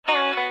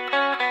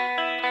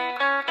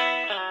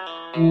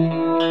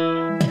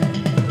You're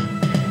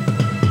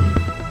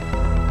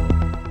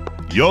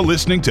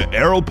listening to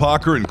Errol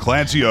Parker and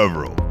Clancy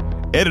Overall,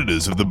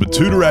 editors of the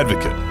Betoota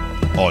Advocate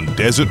on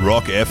Desert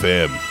Rock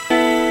FM.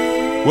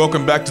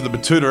 Welcome back to the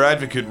Betoota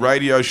Advocate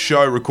radio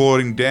show,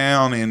 recording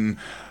down in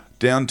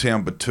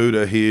downtown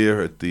Betoota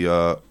here at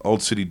the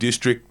Old City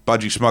District,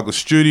 Budgie Smuggler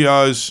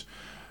Studios.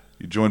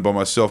 You're joined by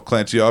myself,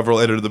 Clancy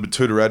Overall, editor of the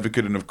Betoota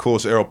Advocate, and of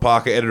course Errol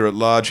Parker, editor at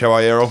large. How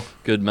are you, Errol?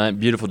 Good, mate.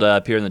 Beautiful day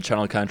up here in the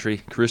Channel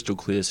Country. Crystal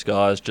clear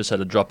skies. Just had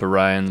a drop of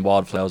rain.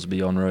 Wildflowers will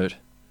be en route.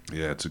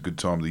 Yeah, it's a good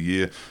time of the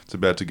year. It's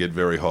about to get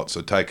very hot,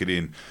 so take it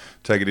in.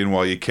 Take it in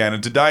while you can.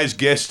 And today's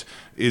guest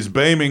is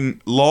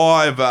beaming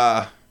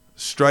live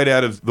straight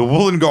out of the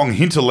Wollongong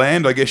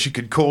hinterland, I guess you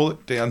could call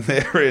it, down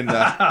there in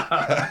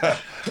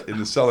in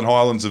the Southern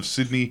Highlands of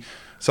Sydney,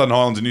 Southern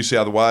Highlands of New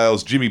South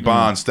Wales. Jimmy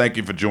Barnes, thank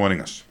you for joining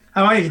us.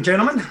 How are you,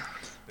 gentlemen?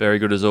 Very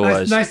good as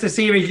always. Nice to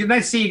see you.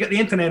 Nice to see you get the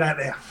internet out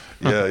there.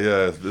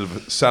 Yeah.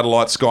 The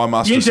satellite, Sky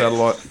Master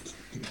satellite.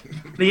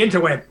 The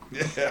interweb.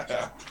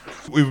 Yeah.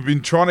 We've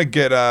been trying to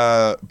get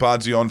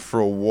Bardsy on for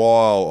a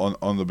while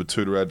on the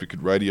Betoota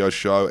Advocate radio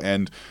show,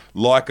 and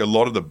like a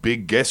lot of the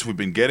big guests we've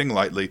been getting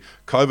lately,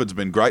 COVID's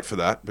been great for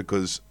that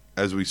because,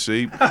 as we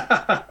see,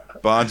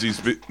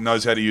 Bardsy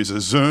knows how to use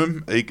a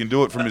Zoom. He can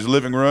do it from his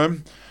living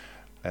room.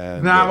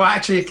 And, well,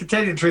 actually, to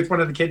tell you the truth, one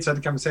of the kids had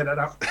to come set it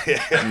up. Yeah.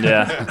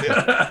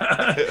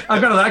 I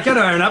got to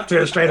own up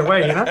to it straight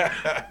away, you know?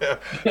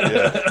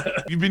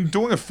 Yeah. You've been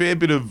doing a fair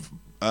bit of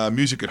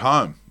music at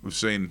home. We've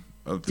seen...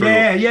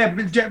 Yeah.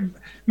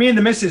 Me and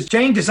the missus,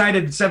 Jane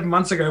decided 7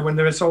 months ago when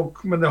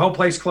the whole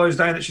place closed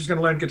down that she's going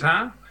to learn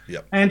guitar.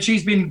 Yep. And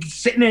she's been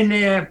sitting in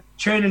there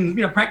churning,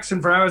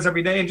 practicing for hours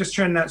every day and just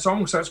churning that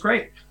song. So it's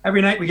great.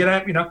 Every night we get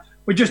out,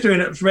 we're just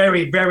doing it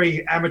very,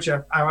 very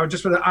amateur hour,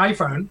 just with an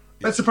iPhone.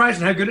 That's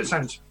surprising how good it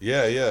sounds.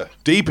 Yeah.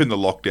 Deep in the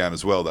lockdown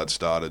as well, that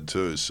started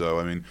too. So,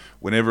 I mean,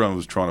 when everyone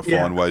was trying to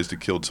find ways to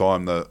kill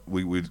time,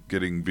 we were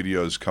getting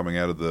videos coming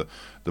out of the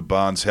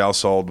Barnes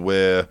household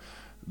where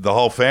the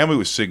whole family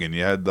was singing.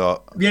 You had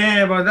the...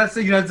 Yeah, well, that's,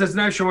 there's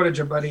no shortage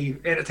of bloody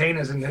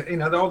entertainers.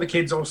 And, all the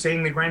kids all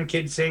sing, the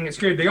grandkids sing. It's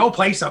good. They all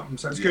play something,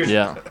 so it's good.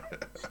 Yeah.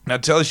 Now,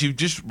 tell us, you've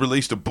just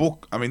released a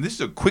book. I mean, this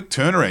is a quick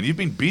turnaround. You've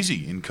been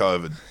busy in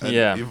COVID.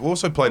 And you've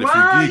also played a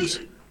few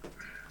gigs.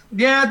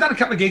 Yeah, I've done a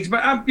couple of gigs,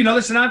 but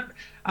listen,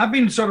 I've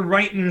been sort of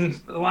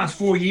writing the last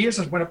 4 years.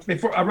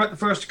 Before I wrote the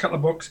first couple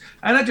of books,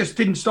 and I just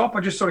didn't stop. I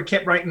just sort of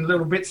kept writing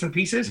little bits and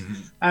pieces,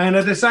 and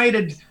I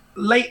decided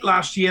late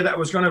last year that I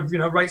was going to,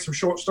 write some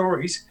short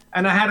stories,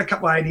 and I had a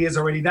couple of ideas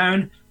already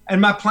down. And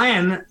my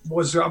plan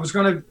was I was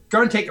going to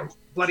go and take a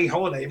bloody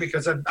holiday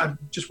because I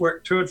just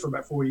toured for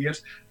about 4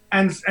 years,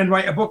 and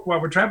write a book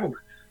while we travelled.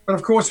 But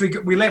of course,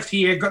 we left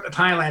here, got to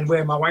Thailand,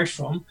 where my wife's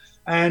from,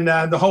 and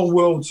the whole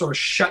world sort of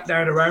shut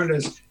down around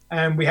us.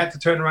 And we had to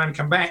turn around and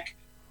come back,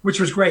 which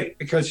was great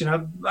because,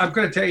 I've got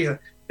to tell you,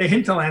 the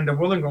hinterland of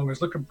Wollongong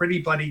is looking pretty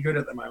bloody good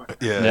at the moment.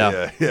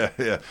 Yeah.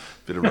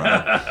 Bit of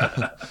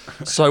rain.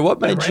 So what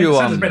made you...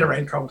 a bit of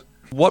rain cold.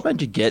 What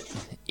made you get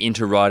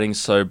into writing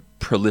so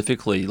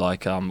prolifically?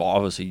 Like,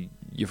 obviously,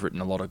 you've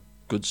written a lot of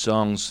good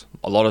songs,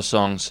 a lot of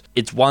songs.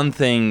 It's one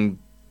thing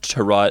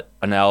to write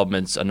an album,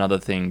 it's another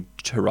thing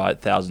to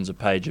write thousands of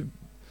pages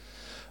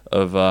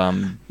of your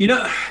own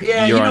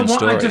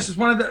story.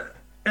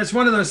 It's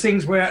one of those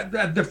things where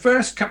the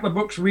first couple of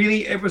books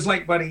really, it was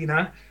like, buddy,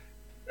 it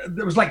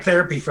was like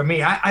therapy for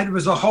me. It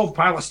was a whole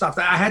pile of stuff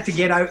that I had to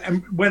get out,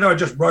 and whether I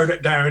just wrote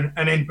it down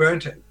and then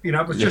burnt it,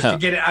 it was just to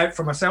get it out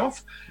for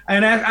myself.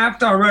 And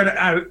after I wrote it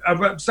out,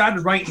 I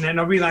started writing, and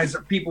I realized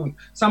that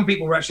some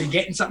people were actually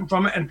getting something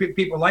from it, and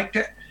people liked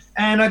it.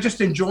 And I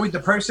just enjoyed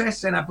the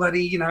process, and I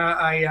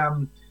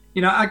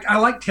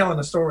like telling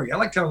a story. I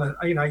like telling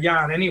a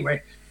yarn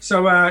anyway.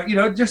 So,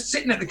 just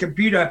sitting at the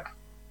computer,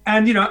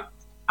 and,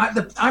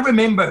 I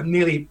remember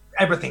nearly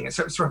everything. It's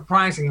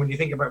surprising when you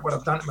think about what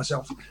I've done to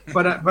myself.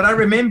 But I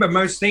remember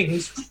most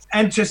things,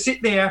 and to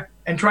sit there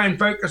and try and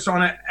focus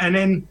on it and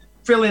then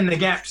fill in the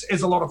gaps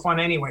is a lot of fun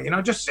anyway.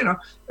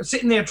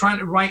 Sitting there trying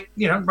to write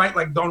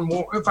like Don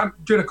Walker. If I'm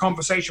doing a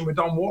conversation with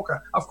Don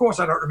Walker, of course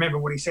I don't remember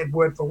what he said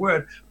word for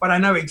word, but I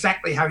know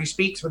exactly how he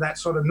speaks with that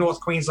sort of North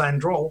Queensland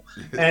drawl,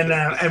 and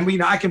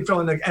I can fill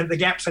in the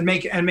gaps and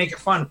make it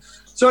fun.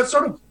 So it's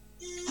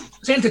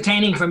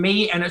entertaining for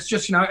me, and it's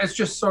just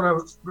sort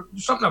of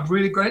something I've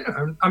really great.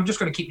 I'm just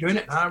going to keep doing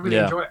it. I really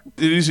enjoy it.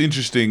 It is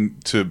interesting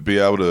to be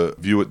able to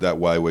view it that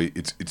way, where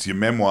it's your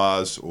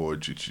memoirs or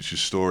it's your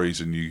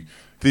stories, and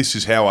this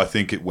is how I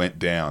think it went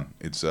down.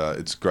 It's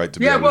great to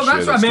be able to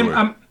share that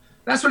story.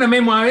 That's what a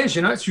memoir is,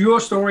 It's your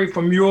story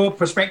from your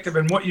perspective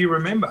and what you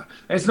remember.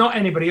 It's not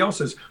anybody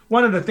else's.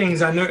 One of the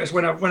things I noticed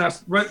when I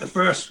wrote the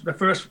first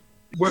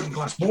working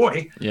class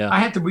boy, I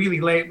had to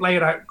really lay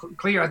it out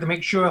clear. I had to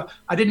make sure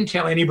I didn't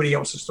tell anybody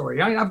else's story.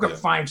 I've got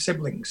 5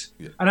 siblings,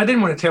 and I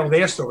didn't want to tell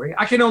their story.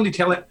 I can only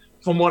tell it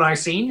from what I've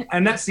seen,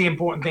 and that's the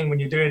important thing when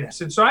you're doing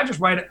this. And so I just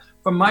write it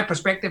from my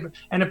perspective,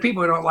 and if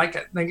people don't like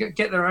it, they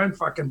get their own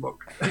fucking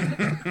book.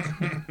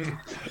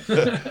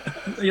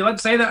 You like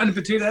to say that under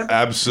Betoota?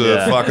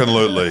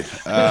 Absolutely.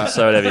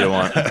 So whatever you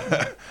want.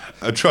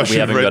 I trust We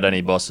haven't read, got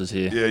any bosses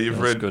here. Yeah, you've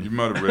That's read. good. You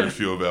might have read a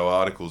few of our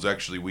articles.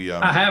 Actually, we.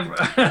 I have.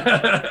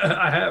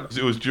 I have.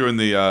 It was during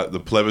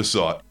the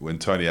plebiscite when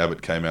Tony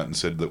Abbott came out and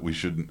said that we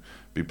shouldn't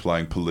be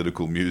playing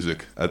political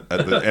music at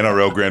the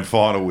NRL Grand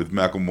Final with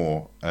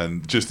Macklemore,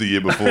 and just the year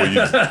before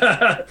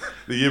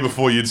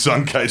you'd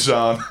sung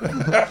Kaysan.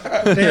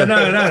 Yeah,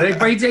 no.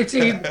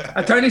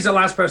 Tony's the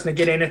last person to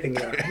get anything.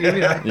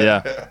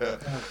 Yeah.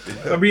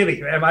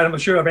 Really, I'm not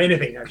sure of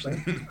anything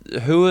actually.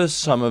 Who are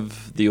some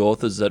of the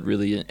authors that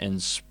really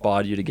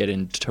inspired you to get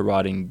into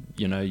writing,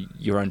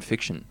 your own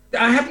fiction?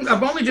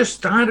 I've only just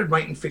started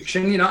writing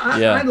fiction.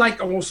 I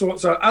like all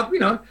sorts of,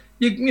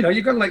 you're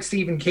going to like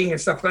Stephen King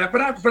and stuff like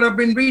that. But I've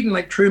been reading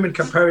like Truman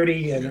Capote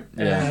and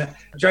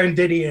Joan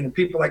Didion and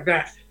people like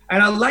that.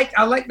 And I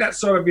like that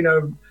sort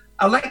of,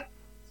 I like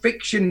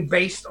fiction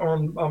based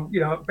on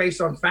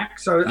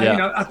facts. So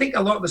I think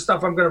a lot of the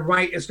stuff I'm going to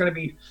write is going to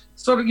be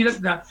sort of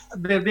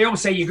they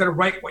always say you got to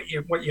write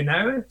what you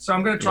know. So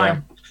I'm going to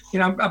try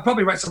and I'll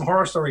probably write some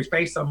horror stories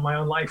based on my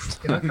own life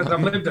because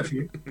I've lived a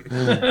few.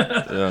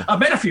 I've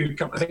met a few.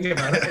 Come to think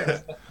about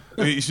it.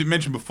 Yeah. You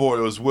mentioned before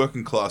it was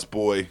Working Class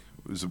Boy.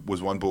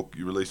 Was one book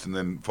you released and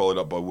then followed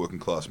up by Working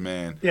Class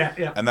Man.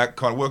 Yeah. And that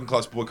kind of Working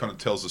Class Boy kind of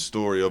tells the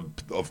story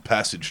of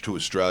passage to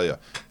Australia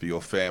for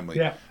your family.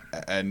 Yeah.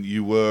 And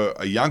you were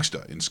a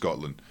youngster in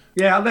Scotland.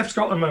 Yeah, I left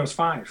Scotland when I was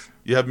 5.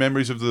 You have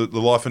memories of the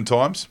life and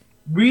times?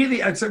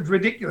 Really, it's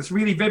ridiculous,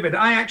 really vivid.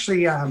 I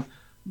actually,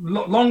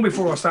 long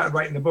before I started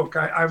writing the book,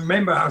 I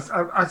remember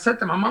I said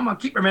to my mum, I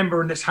keep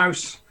remembering this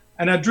house.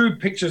 And I drew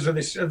pictures of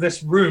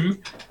this room,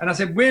 and I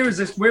said, "Where is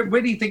this? Where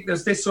do you think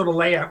there's this sort of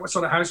layout? What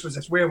sort of house was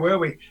this? Where were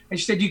we?" And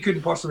she said, "You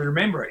couldn't possibly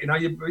remember it.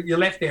 You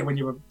left there when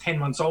you were 10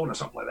 months old or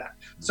something like that."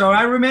 So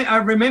I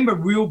remember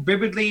real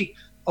vividly,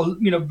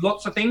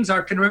 lots of things. I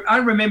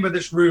remember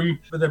this room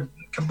with a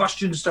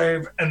combustion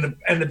stove and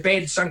the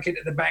bed sunk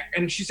into the back.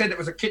 And she said it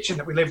was a kitchen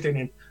that we lived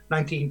in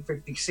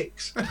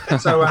 1956.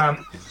 So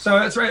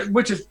it's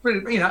which is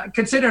pretty,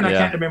 considering I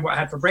can't remember what I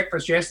had for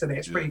breakfast yesterday,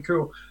 it's pretty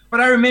cool. But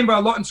I remember a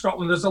lot in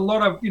Scotland. There's a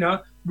lot of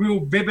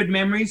real vivid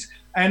memories,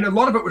 and a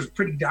lot of it was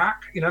pretty dark,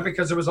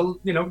 because there was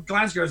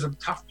Glasgow is a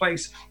tough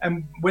place,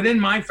 and within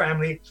my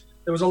family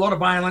there was a lot of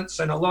violence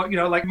and a lot,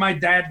 like my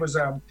dad was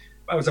a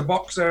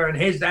boxer and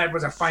his dad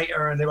was a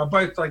fighter, and they were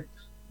both like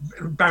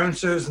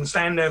bouncers and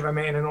standover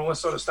men and all this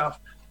sort of stuff.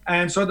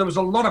 And so there was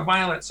a lot of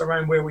violence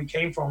around where we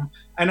came from,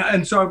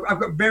 and so I've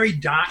got very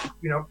dark,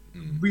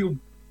 real,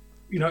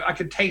 I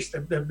could taste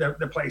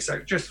the place.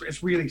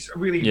 It's really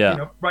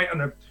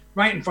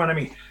right in front of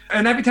me.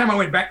 And every time I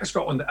went back to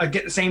Scotland, I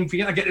get the same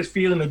feeling. I get this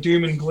feeling of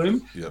doom and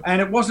gloom. Yep.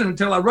 And it wasn't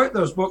until I wrote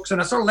those books and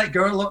I sort of let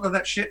go a lot of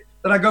that shit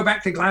that I go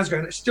back to Glasgow,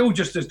 and it's still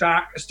just as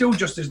dark, it's still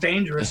just as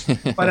dangerous.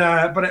 but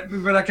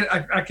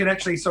I can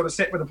actually sort of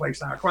sit with the place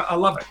now. I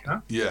love it.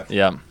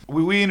 Yeah.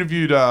 We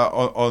interviewed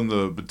on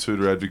the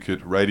Betoota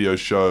Advocate radio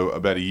show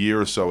about a year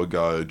or so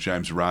ago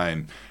James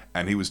Rain,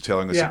 and he was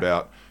telling us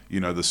about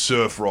the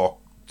surf rock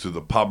to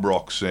the pub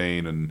rock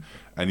scene and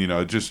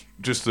just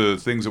the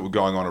things that were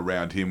going on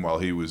around him while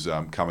he was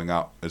coming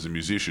up as a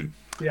musician.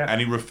 Yeah. And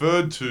he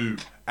referred to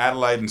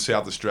Adelaide and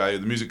South Australia,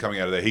 the music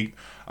coming out of there.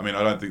 I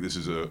don't think this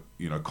is a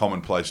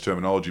commonplace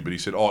terminology, but he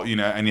said,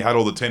 and you had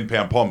all the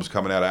 10-pound poms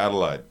coming out of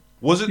Adelaide.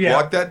 Was it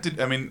like that?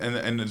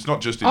 And it's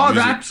not just in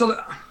music.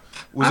 Absolutely.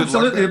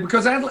 Absolutely,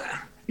 because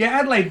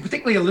Adelaide,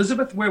 particularly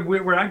Elizabeth,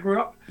 where I grew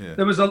up,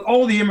 there was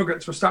all the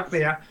immigrants were stuck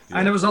there,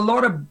 and there was a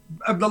lot of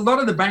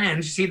the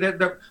bands. You see,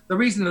 the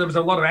reason there was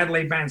a lot of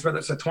Adelaide bands, whether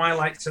it's the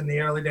Twilights in the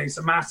early days,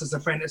 the Masters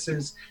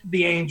Apprentices,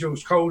 the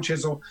Angels, Cold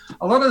Chisel,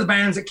 a lot of the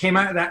bands that came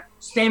out of that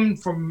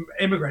stemmed from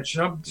immigrants.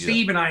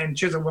 Steve and I and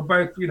Chisel were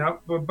both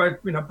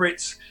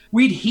Brits.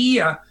 We'd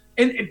hear,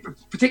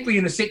 particularly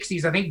in the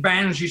 60s, I think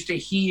bands used to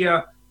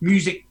hear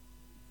music.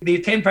 The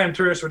 10-pound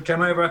tourists would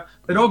come over,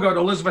 they'd all go to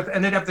Elizabeth,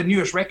 and they'd have the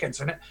newest records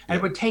in it. And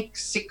it would take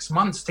 6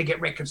 months to get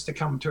records to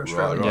come to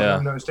Australia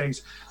in those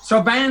days. So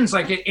bands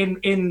like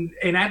in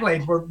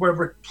Adelaide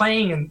were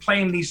playing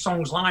these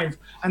songs live,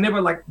 and they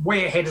were like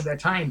way ahead of their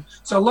time.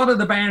 So a lot of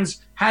the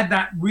bands had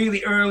that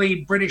really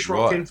early British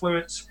rock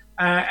influence,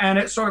 and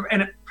it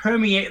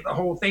permeated the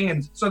whole thing.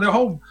 And so the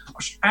whole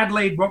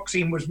Adelaide rock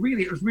scene was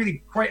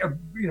really quite a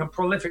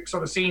prolific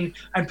sort of scene,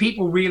 and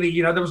people really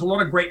there was a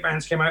lot of great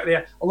bands came out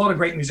there, a lot of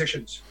great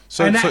musicians.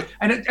 And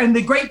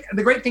the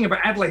great thing about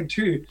Adelaide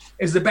too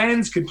is the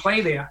bands could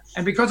play there,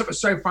 and because it was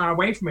so far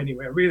away from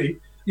anywhere really,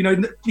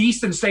 the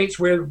eastern states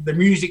where the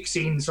music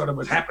scene sort of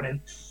was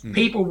happening,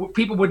 people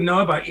would know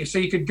about you. So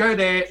you could go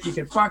there, you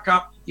could fuck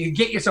up, you could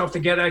get yourself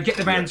together, get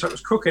the band so it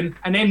was cooking,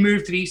 and then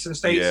move to the eastern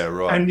states. Yeah,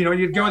 right. And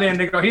you'd go there and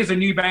they go, here's a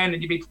new band,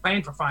 and you'd be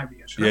playing for 5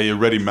 years. Yeah, you're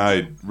ready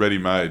made.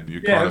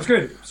 It was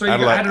good. So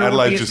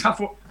Adelaide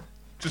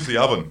Just the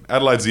oven.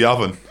 Adelaide's the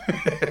oven.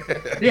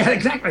 Yeah,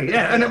 exactly.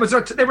 Yeah, and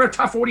they were a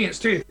tough audience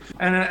too.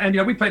 And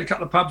we played a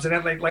couple of pubs in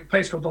Adelaide, like a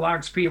place called the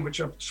Largs Pier, which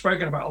I've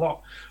spoken about a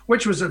lot,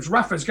 which was as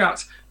rough as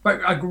guts,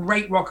 but a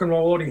great rock and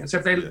roll audience.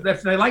 If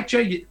they liked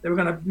you, they were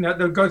gonna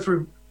they'll go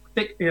through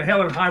thick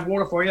hell and high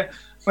water for you.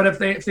 But if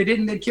they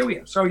didn't, they'd kill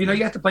you. So you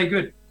have to play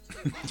good.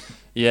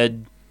 Yeah.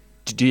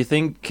 Do you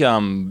think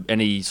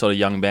any sort of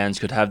young bands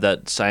could have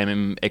that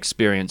same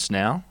experience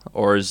now,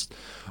 there's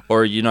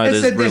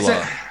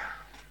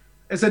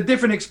it's a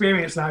different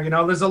experience now.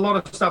 There's a lot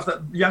of stuff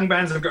that young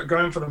bands have got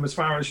going for them as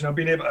far as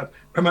being able to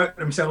promote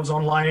themselves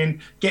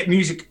online, get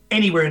music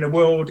anywhere in the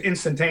world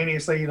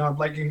instantaneously.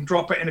 Like you can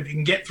drop it, and if you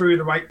can get through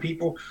the right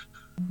people.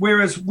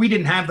 Whereas we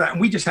didn't have that,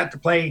 and we just had to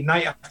play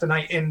night after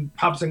night in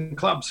pubs and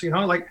clubs.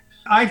 Like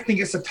I think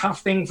it's a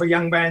tough thing for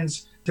young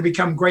bands to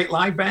become great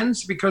live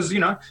bands, because you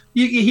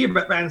hear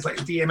about bands like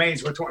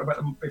DMAs, we were talking about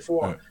them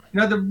before.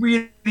 Right. They're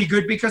really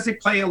good because they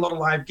play a lot of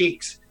live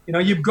gigs.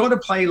 You've got to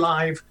play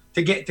live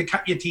to get to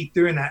cut your teeth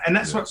doing that, and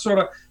that's what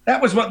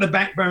that was what the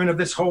backbone of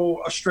this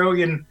whole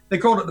Australian, they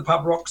called it the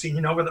pub rock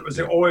scene, whether it was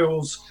the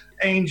Oils,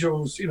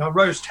 Angels,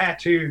 Rose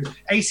Tattoo,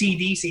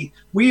 AC/DC.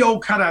 We all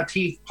cut our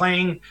teeth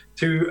playing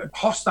to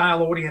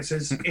hostile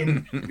audiences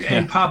in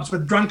pubs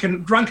with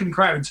drunken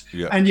crowds,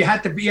 and you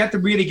had to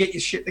really get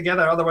your shit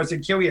together, otherwise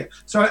they'd kill you.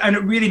 So, and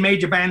it really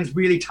made your bands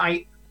really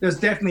tight. There's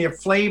definitely a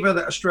flavor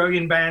that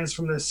Australian bands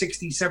from the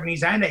 60s,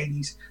 70s, and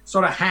 80s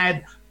sort of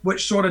had,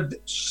 which sort of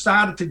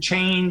started to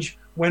change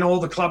when all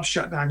the clubs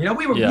shut down.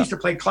 We used to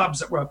play clubs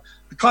that were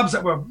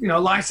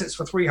licensed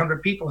for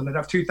 300 people, and they'd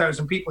have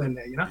 2,000 people in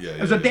there. It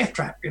was a death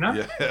trap.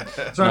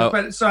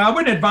 So I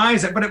wouldn't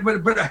advise it, but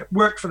it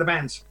worked for the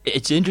bands.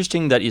 It's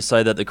interesting that you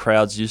say that the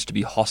crowds used to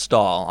be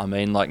hostile. I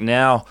mean, like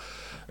now,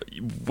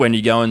 when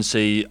you go and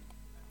see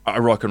a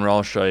rock and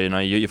roll show,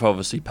 you've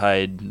obviously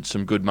paid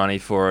some good money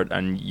for it,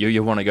 and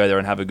you want to go there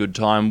and have a good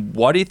time.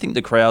 Why do you think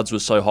the crowds were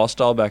so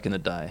hostile back in the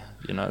day?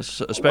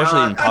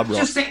 Especially in pub rock.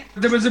 I just think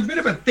there was a bit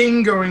of a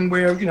thing going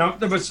where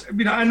there was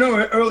I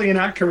know early in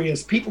our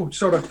careers people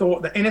sort of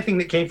thought that anything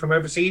that came from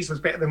overseas was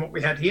better than what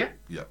we had here.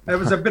 Yeah, there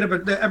was a bit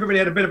of everybody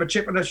had a bit of a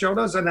chip on their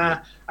shoulders,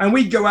 and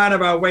we'd go out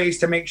of our ways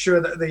to make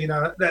sure that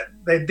that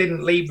they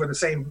didn't leave with the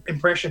same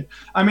impression.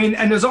 I mean,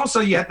 and there's also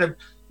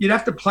you'd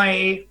have to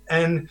play,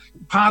 and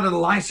part of the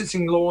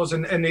licensing laws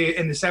in the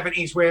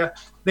 70s where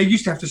they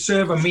used to have to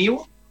serve a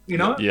meal,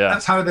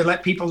 That's how they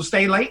let people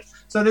stay late.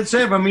 So they'd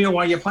serve a meal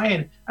while you're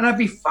playing, and I'd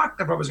be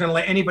fucked if I was going to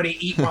let anybody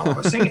eat while I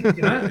was singing,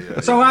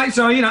 So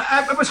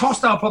it was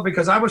hostile probably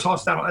because I was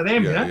hostile to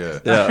them,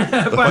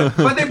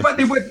 but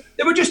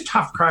they were just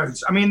tough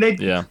crowds. I mean,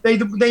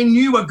 they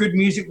knew what good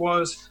music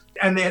was.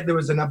 And there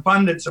was an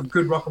abundance of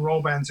good rock and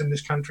roll bands in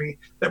this country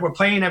that were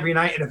playing every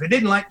night. And if they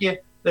didn't like you,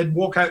 they'd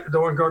walk out the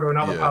door and go to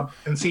another pub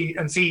and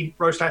see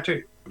Rose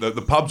Tattoo. The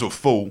pubs were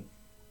full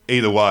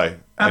either way.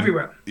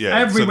 Everywhere.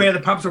 Everywhere the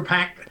pubs were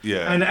packed.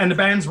 Yeah. And the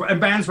bands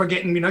were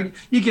getting,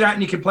 you get out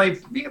and you could play.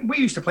 We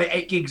used to play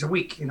 8 gigs a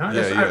week,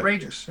 It's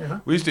outrageous,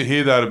 We used to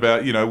hear that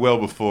about, well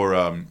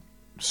before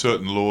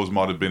certain laws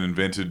might have been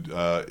invented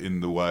in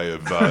the way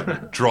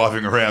of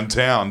driving around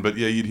town. But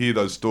you'd hear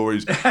those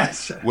stories,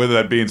 whether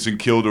that be in St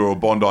Kilda or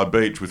Bondi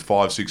Beach, with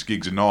 5-6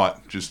 gigs a night,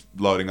 just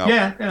loading up.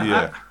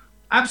 Yeah.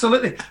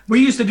 Absolutely. We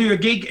used to do a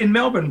gig in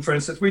Melbourne, for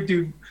instance.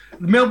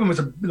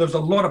 Melbourne there was a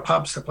lot of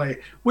pubs to play.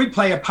 We'd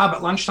play a pub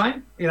at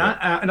lunchtime,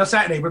 and a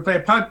Saturday we'd play a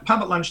pub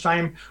at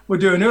lunchtime.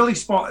 We'd do an early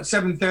spot at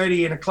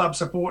 7:30 in a club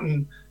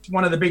supporting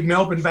one of the big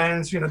Melbourne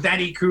bands,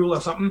 Daddy Cool or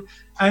something.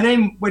 And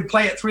then we'd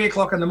play at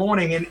 3:00 in the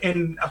morning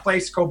in a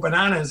place called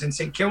Bananas in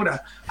St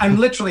Kilda. And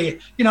literally,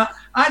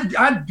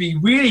 I'd be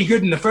really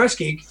good in the first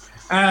gig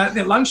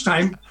at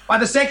lunchtime. By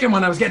the second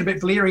one, I was getting a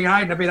bit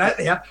bleary-eyed and a bit out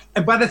there.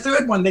 And by the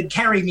third one, they'd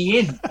carry me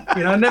in,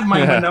 never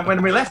mind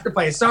when we left the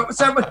place. So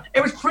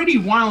it was pretty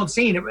wild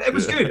scene. It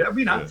was good,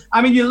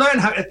 I mean, you learn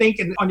how to think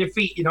on your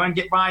feet, and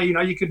get by,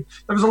 there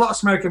was a lot of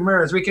smoke and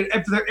mirrors. We could,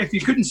 if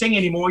you couldn't sing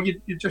anymore,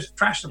 you'd just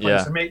trash the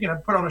place and make,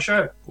 put on a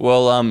show.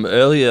 Well,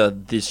 earlier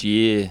this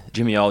year,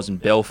 Jimmy, I was in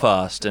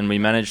Belfast, and we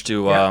managed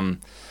to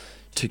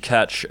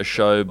catch a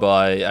show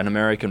by an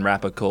American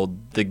rapper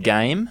called The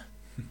Game.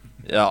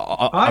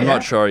 I'm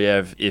not sure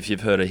if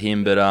you've heard of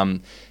him, but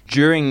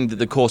during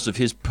the course of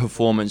his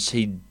performance,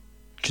 he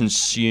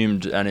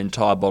consumed an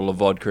entire bottle of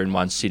vodka in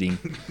one sitting.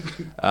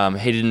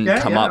 He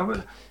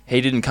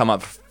didn't come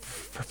up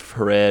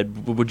for air.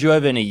 Would you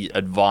have any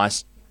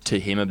advice to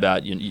him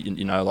about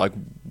like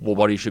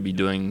what he should be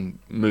doing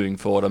moving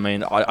forward? I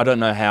mean, I don't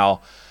know how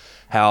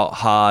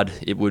hard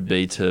it would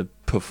be to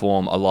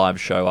perform a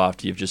live show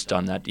after you've just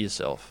done that to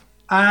yourself.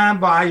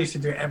 But I used to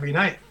do it every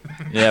night.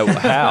 Yeah,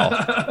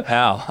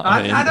 how?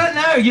 I don't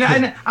know.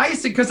 And I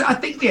used to, because I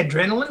think the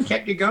adrenaline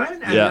kept you going.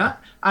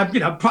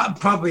 And,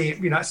 probably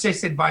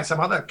assisted by some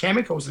other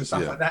chemicals and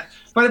stuff like that.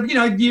 But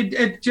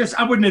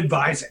I wouldn't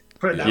advise it.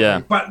 Put it that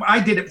way. But I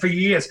did it for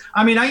years.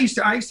 I mean, I used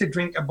to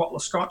drink a bottle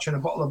of scotch and a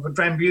bottle of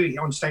Drambuie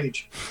on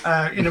stage,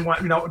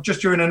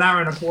 just during an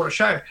hour and a quarter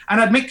show. And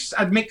I'd mix,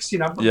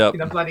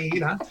 bloody,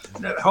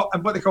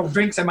 what they call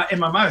drinks in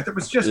my mouth. It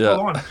was just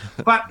full on.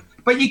 But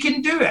but you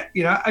can do it.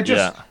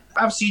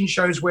 I've seen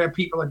shows where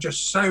people are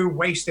just so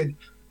wasted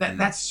that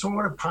that's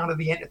sort of part of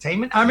the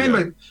entertainment. I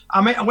remember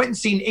I went and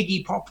seen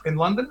Iggy Pop in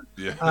London.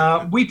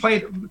 We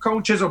played,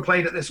 Cold Chisel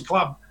played at this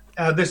club,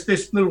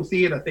 this little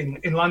theatre thing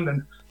in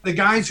London. The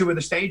guys who were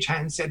the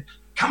stagehands said,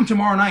 "Come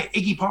tomorrow night,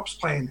 Iggy Pop's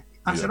playing."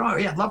 I said, "Oh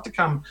yeah, I'd love to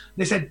come."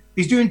 They said,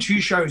 "He's doing 2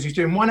 shows. He's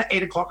doing one at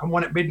 8 o'clock and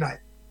one at midnight.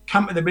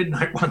 Come to the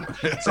midnight one."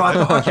 So I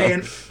thought,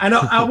 okay. And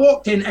I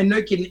walked in, and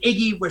no kidding,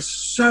 Iggy was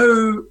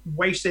so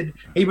wasted.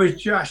 He was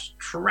just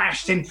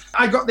trashed. And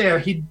I got there,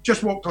 he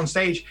just walked on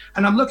stage,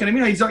 and I'm looking at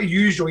him, he's not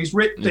usual. He's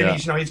ripped and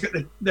he's got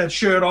the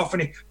shirt off,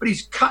 but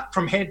he's cut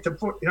from head to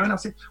foot, And I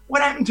said,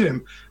 "What happened to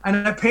him?"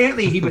 And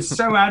apparently he was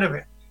so out of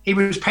it. He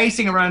was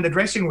pacing around the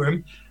dressing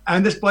room,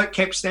 and this bloke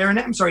kept staring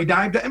at him. So he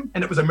dived at him,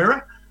 and it was a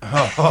mirror. It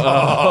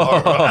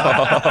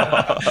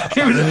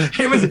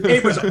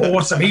was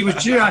awesome. He was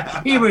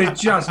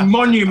just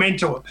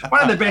monumental.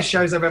 One of the best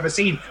shows I've ever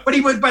seen. But he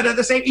was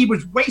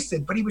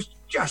wasted, but he was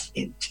just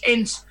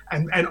intense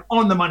and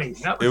on the money.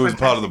 It was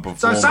part of the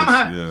performance.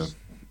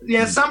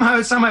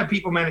 So somehow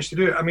people managed to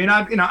do it. I mean,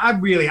 I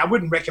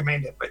wouldn't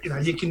recommend it, but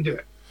you can do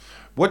it.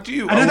 What do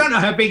you? And I don't know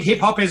how big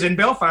hip hop is in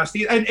Belfast,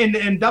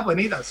 in Dublin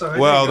either. So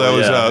there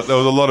was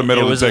a lot of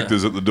metal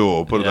detectors at the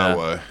door. Put it that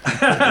way.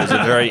 It was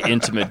a very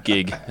intimate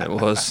gig. It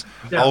was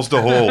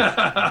Ulster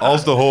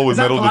Hall with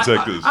metal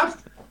detectors.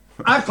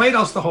 I've played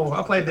Ulster Hall.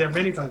 I played there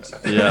many times.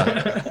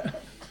 Yeah.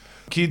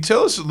 Can you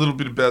tell us a little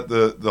bit about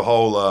the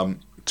whole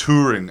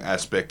touring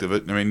aspect of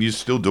it? I mean, you're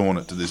still doing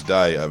it to this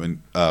day. I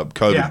mean,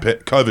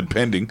 COVID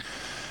pending.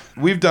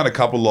 We've done a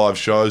couple live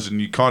shows,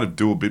 and you kind of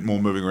do a bit more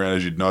moving around,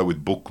 as you'd know,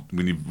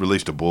 when you've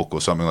released a book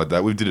or something like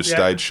that. We did a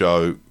stage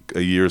show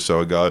a year or so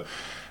ago,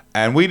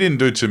 and we didn't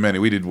do too many.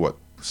 We did,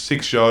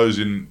 6 shows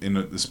in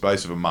the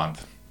space of a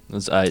month. It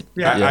was 8.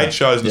 8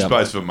 shows in the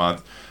space of a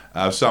month,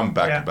 some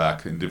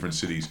back-to-back in different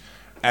cities.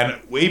 And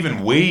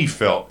even we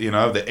felt,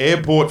 the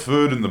airport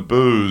food and the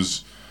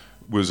booze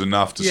was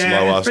enough to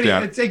slow us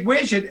down. It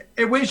wears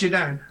you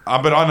down.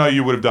 But I know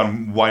you would have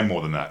done way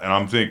more than that. And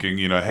I'm thinking,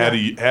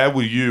 how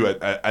were you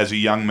as a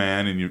young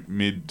man in your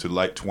mid to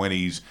late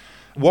 20s?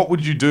 What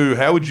would you do?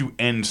 How would you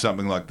end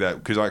something like that?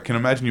 Because I can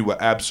imagine you were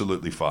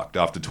absolutely fucked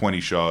after 20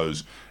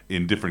 shows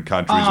in different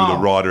countries with a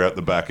rider out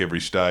the back every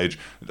stage.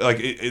 Like,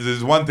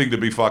 there's one thing to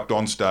be fucked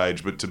on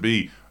stage, but to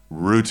be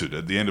rooted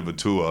at the end of a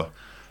tour.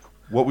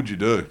 What would you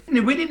do?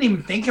 We didn't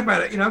even think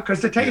about it,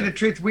 because to tell you the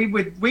truth, we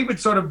would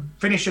sort of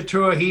finish a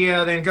tour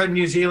here, then go to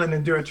New Zealand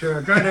and do a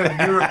tour, go to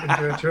Europe and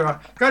do a tour,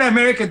 go to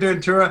America and do a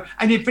tour,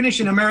 and you'd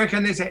finish in America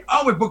and they say,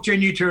 "Oh, we booked you a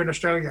new tour in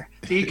Australia."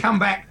 So you come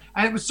back,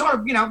 and it was sort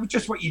of,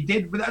 just what you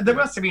did. But there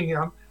must have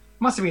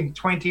been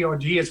 20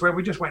 odd years where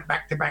we just went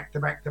back to back to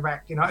back to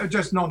back, it was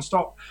just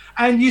non-stop.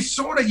 And you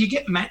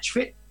get match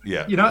fit.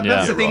 Yeah.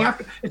 That's the thing.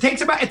 Right. It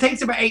takes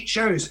about 8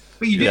 shows,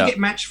 but you do get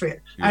match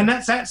fit. Yeah. And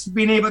that's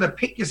being able to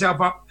pick yourself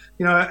up,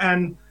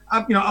 and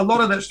a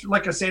lot of that's,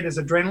 like I said, is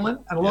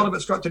adrenaline, and a lot of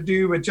it's got to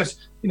do with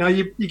just,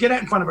 you get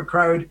out in front of a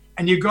crowd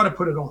and you've got to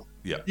put it on.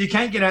 Yeah. You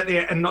can't get out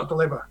there and not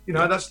deliver.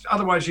 That's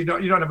otherwise you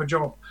don't have a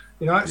job.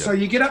 So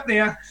you get up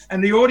there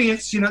and the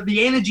audience,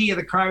 the energy of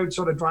the crowd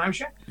sort of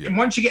drives you. Yeah. And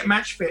once you get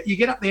match fit, you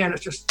get up there and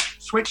it's just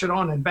switch it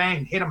on and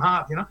bang, hit them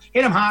hard,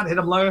 hit them hard, hit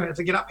them low, and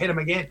to get up, hit them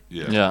again.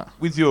 Yeah.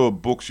 With your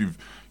books, you've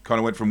kind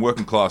of went from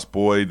Working Class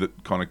Boy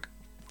that kind of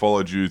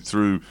followed you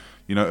through,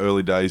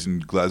 early days in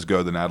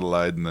Glasgow, then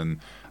Adelaide, and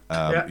then,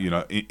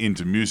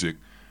 into music.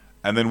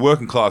 And then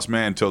Working Class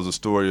Man tells a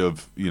story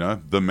of,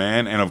 the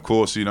man, and of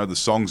course, the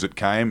songs that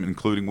came,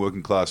 including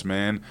Working Class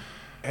Man.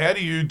 How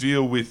do you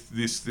deal with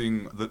this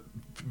thing that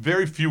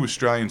very few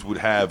Australians would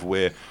have,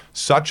 where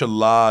such a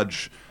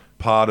large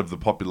part of the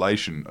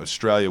population,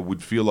 Australia,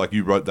 would feel like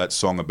you wrote that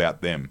song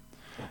about them?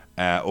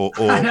 I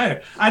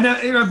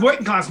know.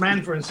 Working Class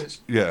Man, for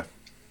instance. Yeah.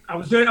 I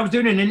was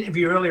doing an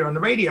interview earlier on the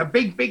radio, a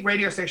big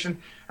radio station,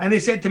 and they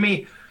said to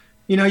me,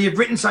 you've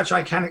written such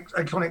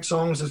iconic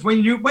songs. As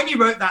when you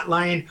wrote that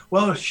line,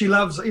 "Well, she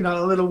loves, a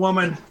little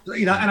woman,"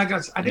 and I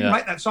go, "I didn't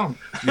write that song.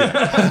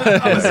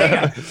 Yeah. I'm a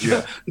singer."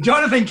 Yeah.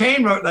 Jonathan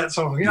Cain wrote that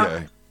song.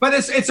 Yeah. But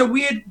it's a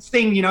weird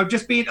thing,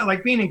 just being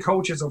in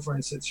Cold Chisel, for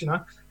instance.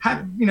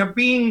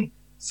 Being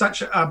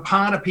such a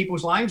part of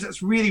people's lives.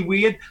 It's really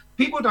weird.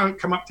 People don't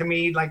come up to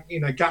me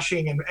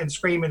gushing and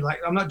screaming like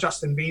I'm not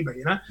Justin Bieber,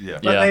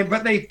 Yeah.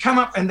 But they come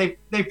up and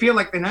they feel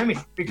like they know me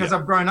because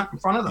I've grown up in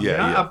front of them.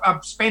 Yeah.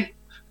 I've spent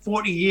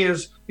 40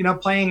 years,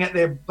 playing at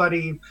their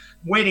bloody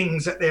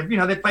weddings, at their,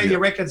 they play your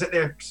records at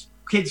their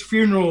kids'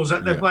 funerals,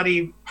 at their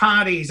bloody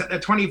parties, at their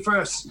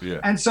 21st. Yeah.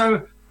 And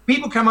so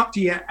people come up to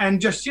you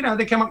and just,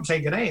 they come up and say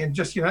good day, and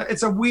just,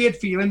 it's a weird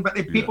feeling, but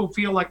people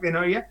feel like they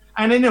know you.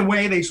 And in a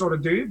way, they sort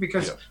of do,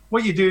 because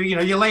what you do,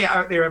 you lay it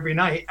out there every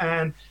night,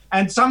 and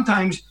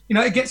sometimes,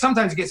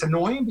 sometimes it gets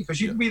annoying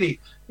because you really,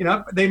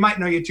 they might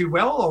know you too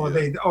well, or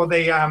they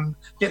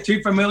get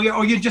too familiar,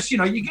 or you just,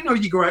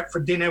 you go out for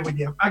dinner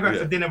I go out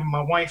for dinner with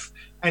my wife,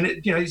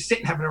 and you're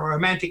sitting having a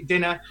romantic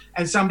dinner,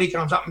 and somebody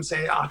comes up and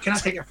say, "Oh, can I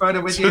take a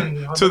photo with you?"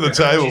 And, to the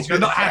table. She's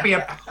not happy.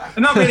 I'm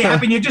not really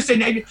happy. And you're just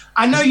saying,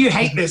 "I know you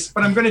hate this,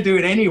 but I'm going to do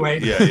it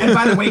anyway." Yeah. And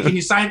by the way, can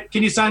you sign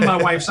my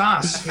wife's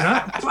ass?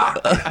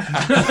 Fuck.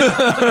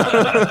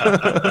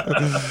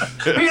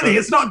 Really,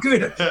 it's not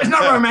good. It's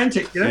not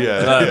romantic.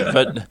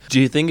 But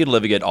do you think it'll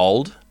ever get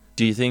old?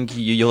 Do you think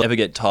you'll ever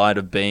get tired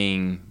of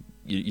being,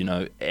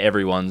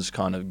 everyone's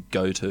kind of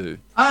go-to?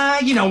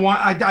 You know what?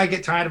 I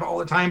get tired of it all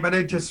the time, but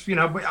it just,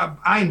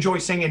 I enjoy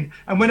singing,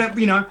 and when I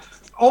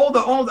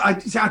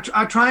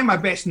try my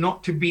best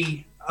not to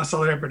be a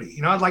celebrity.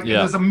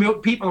 There's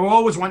people who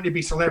always want to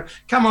be celebrity.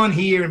 Come on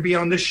here and be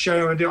on this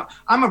show and do.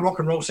 I'm a rock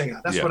and roll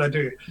singer. That's what I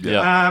do.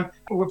 Yeah.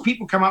 When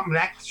people come up and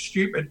act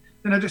stupid,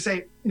 then I just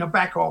say,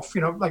 back off.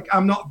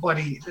 I'm not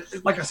bloody.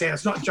 Like I said,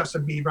 it's not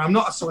Justin Bieber. I'm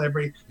not a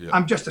celebrity. Yeah.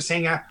 I'm just a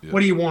singer. Yeah. What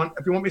do you want?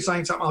 If you want me to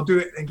sign something, I'll do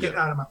it and get it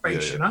out of my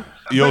face.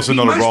 You're also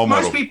not a role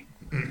model. Most people,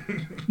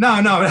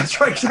 no, that's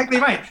right, exactly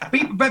right.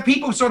 But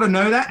people sort of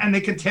know that, and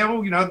they can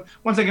tell.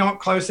 Once they go up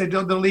close,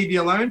 they'll leave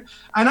you alone.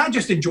 And I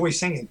just enjoy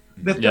singing.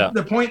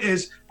 The point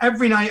is,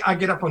 every night I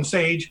get up on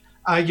stage,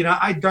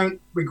 I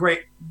don't regret,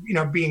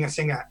 being a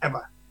singer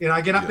ever.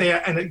 I get up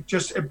there, and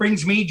it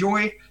brings me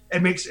joy.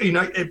 It makes,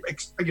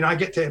 I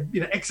get to,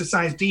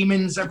 exercise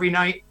demons every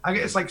night.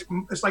 It's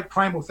like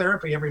primal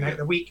therapy every night of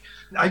the week.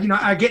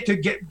 I get to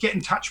get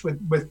in touch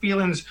with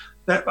feelings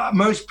that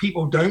most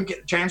people don't get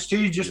a chance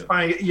to, just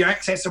by you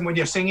access them when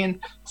you're singing.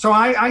 So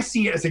I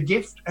see it as a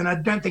gift, and I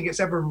don't think it's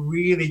ever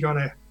really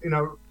gonna,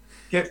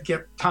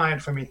 get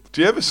tired for me.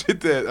 Do you ever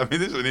sit there? I mean,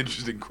 this is an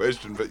interesting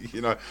question, but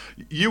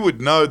you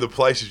would know the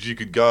places you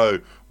could go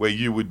where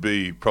you would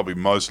be probably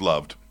most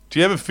loved. Do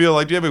you ever feel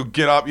like, do you ever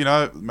get up,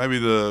 maybe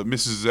the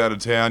missus is out of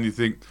town, you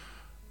think,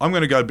 I'm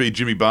going to go be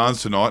Jimmy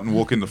Barnes tonight and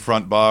walk in the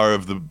front bar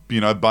of the,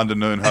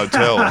 Bundanoon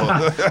Hotel?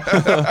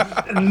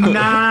 No,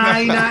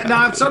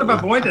 I've sort of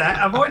avoided that.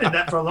 I avoided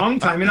that for a long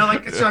time,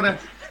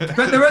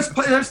 but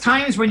there's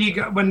times when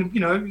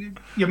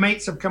your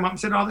mates have come up and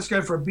said, "Oh, let's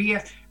go for a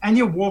beer," and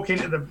you walk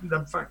into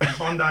the fucking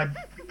Bondi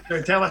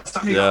hotel or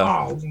something. You go,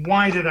 "Oh,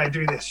 why did I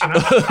do this?" But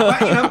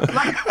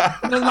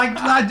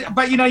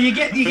you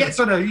get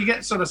sort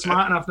of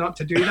smart enough not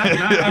to do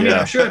that.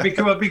 I'm sure it'd be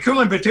cool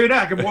in Batuta.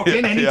 I could walk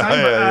in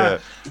anytime.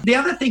 The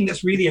other thing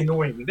that's really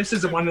annoying. This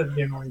is one of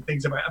the annoying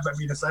things about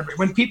being a celebrity.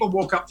 When people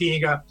walk up to you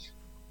and go,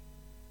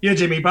 "You're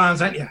Jimmy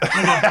Barnes, aren't you?"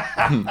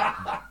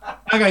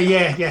 I go,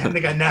 yeah. And they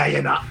go, "No,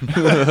 you're not.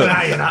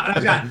 No, you're not." And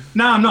I go,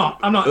 "No, I'm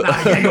not. No,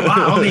 yeah, you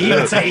are. Only he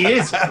would say he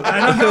is." And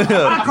I go,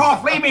 "Fuck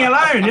off, leave me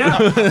alone,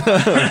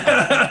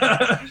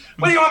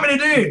 What do you want me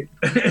to do?"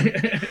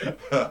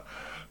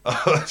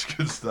 Oh, that's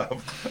good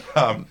stuff.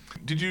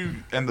 Did you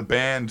and the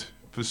band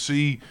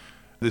foresee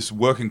this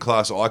working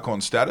class icon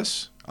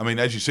status? I mean,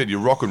 as you said, you're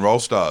rock and roll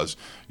stars.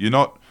 You're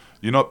not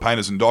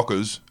painters and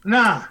dockers.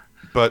 Nah.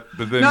 But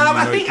then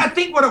I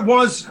think what it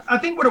was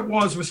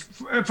was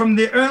from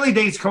the early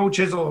days,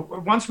 coaches, or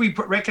once we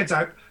put records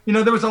out,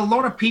 there was a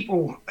lot of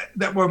people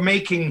that were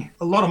making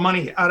a lot of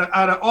money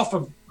off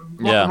of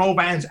rock and roll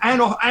bands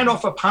and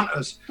off of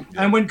punters.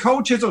 And when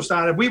Cold Chisel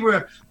started,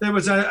 there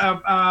was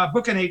a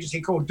booking agency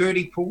called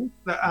Dirty Pool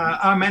that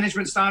our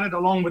management started,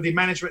 along with the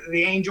management of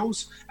the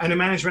Angels and the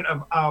management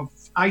of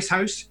Ice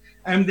House,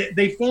 and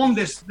they formed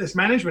this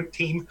management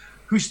team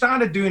who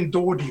started doing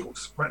door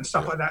deals, right, and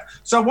stuff like that.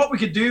 So what we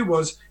could do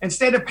was,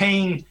 instead of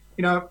paying,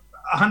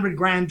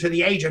 $100,000 to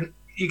the agent,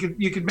 you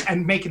could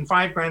and making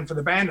 $5,000 for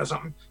the band or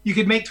something, you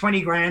could make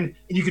 $20,000 and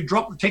you could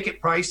drop the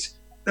ticket price.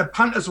 The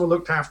punters were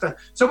looked after.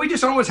 So we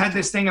just always had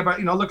this thing about,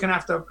 looking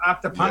after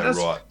punters.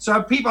 Yeah, right.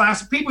 So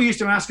people used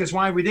to ask us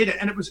why we did it.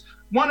 And it was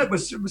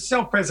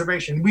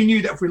self-preservation. We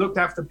knew that if we looked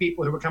after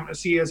people who were coming to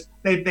see us,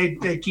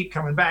 they'd keep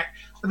coming back.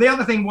 But the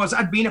other thing was,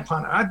 I'd been a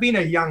punter. I'd been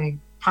a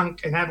young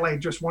punk in Adelaide,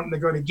 just wanting to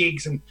go to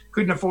gigs and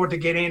couldn't afford to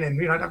get in,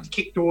 and I'd have to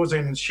kick doors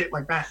in and shit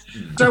like that.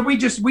 So we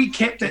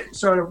kept it.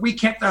 So we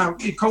kept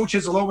the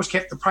coaches will always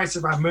kept the price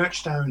of our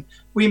merch down.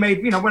 We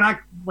made, when I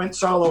went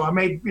solo, I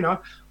made,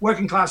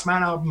 Working Class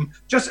Man album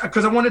just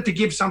because I wanted to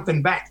give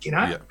something back.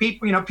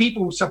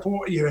 People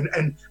support you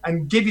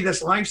and give you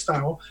this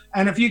lifestyle,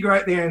 and if you go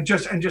out there and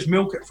just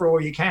milk it for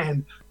all you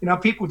can,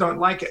 people don't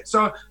like it.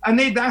 So, and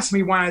they'd ask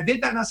me why I did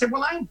that, and I said,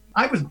 well,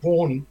 I was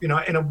born, in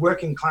a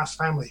working class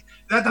family.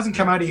 That doesn't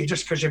come out of you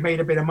just because you made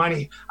a bit of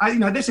money.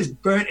 This is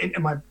burnt into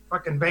my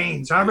fucking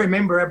veins. I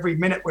remember every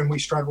minute when we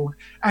struggled,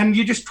 and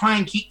you just try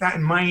and keep that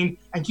in mind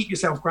and keep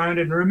yourself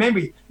grounded. And remember,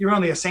 you're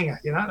only a singer.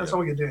 That's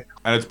all you do.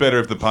 And it's better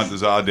if the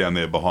punters are down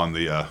there behind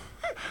the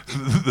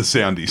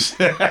soundies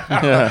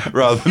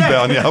rather than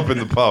bowing you up in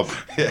the pub.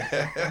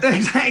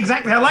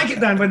 Exactly. I like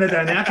it when they're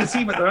down there. I can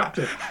see what they're up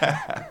to.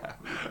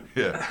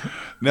 Yeah.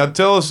 Now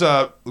tell us,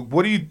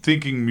 what are you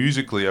thinking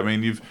musically? I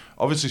mean, you've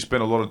obviously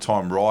spent a lot of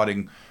time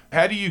writing.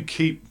 How do you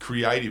keep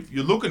creative?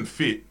 You're looking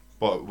fit.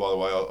 By the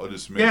way, I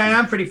just mentioned. Yeah,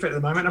 I'm pretty fit at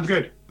the moment. I'm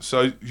good.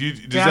 So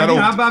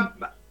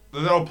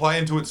does that all play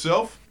into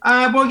itself?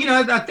 Well,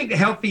 I think the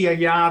healthier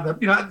you are,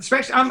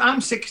 especially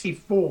I'm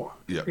 64.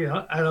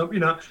 Yeah.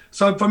 And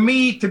so for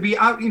me to be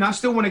out, I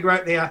still want to go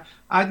out there.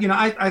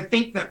 I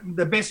think that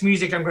the best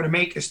music I'm going to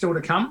make is still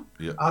to come.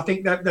 Yeah. I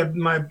think that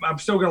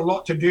I've still got a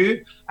lot to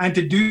do, and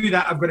to do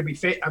that, I've got to be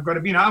fit. I've got to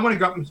be, I want to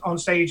go up on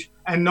stage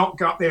and not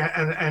go up there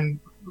and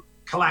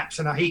collapse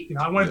in a heap.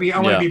 I want to be,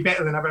 to be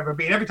better than I've ever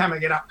been every time I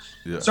get up.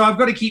 Yeah. So I've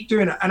got to keep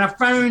doing it. And I've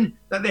found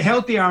that the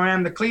healthier I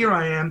am, the clearer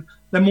I am,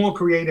 the more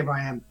creative I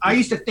am. I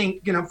used to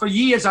think, for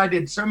years I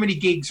did so many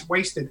gigs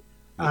wasted,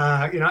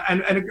 and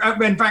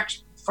in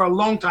fact, for a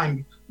long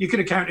time, you could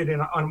have counted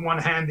on one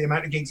hand the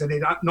amount of gigs I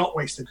did not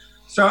wasted.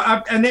 So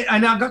I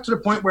got to the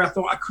point where I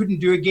thought I couldn't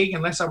do a gig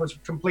unless I was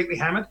completely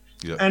hammered.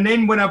 Yeah. And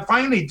then when I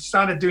finally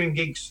started doing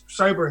gigs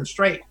sober and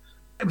straight,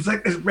 it was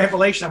like this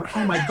revelation. I went,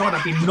 oh my God,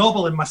 I've been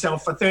noveling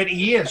myself for 30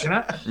 years,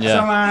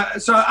 Yeah.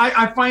 So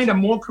I find I'm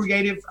more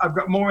creative. I've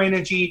got more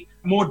energy,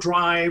 more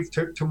drive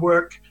to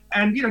work.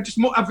 And just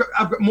more. I've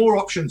got more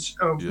options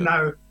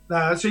now. So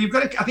I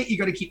think you've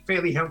got to keep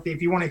fairly healthy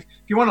if you want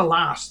to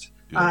last.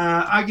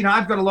 Yeah.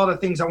 I've got a lot of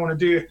things I want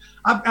to do.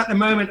 At the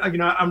moment,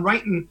 I'm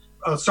writing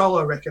a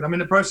solo record. I'm in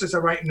the process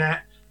of writing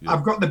that. Yeah.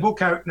 I've got the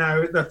book out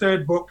now, the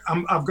third book.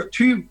 I've got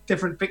 2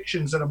 different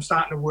fictions that I'm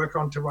starting to work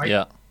on to write.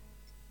 Yeah.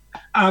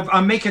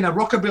 I'm making a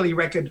rockabilly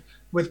record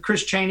with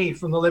Chris Chaney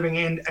from The Living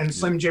End and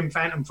Slim Jim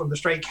Phantom from the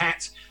Stray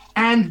Cats.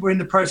 And we're in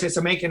the process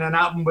of making an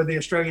album with the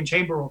Australian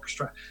Chamber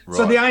Orchestra. Right.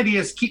 So the idea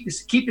is keep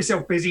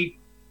yourself busy,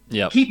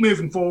 keep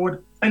moving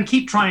forward, and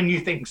keep trying new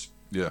things.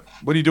 Yeah.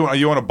 What are you doing? Are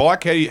you on a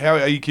bike? How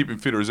are you keeping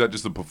fit, or is that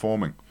just the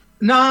performing?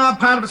 No,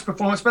 part of it's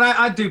performance, but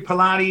I do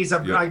Pilates.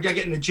 I get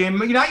in the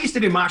gym. I used to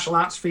do martial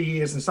arts for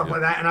years and stuff like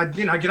that,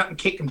 and I get up and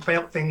kick and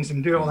belt things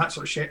and do all that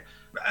sort of shit.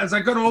 As I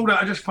got older,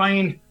 I just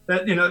find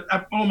that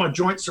all my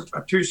joints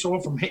are too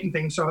sore from hitting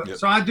things. So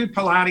I do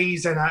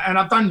Pilates and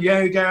I've done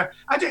yoga.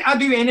 I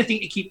do anything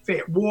to keep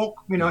fit. Walk,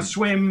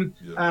 swim,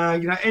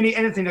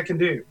 anything I can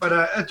do. But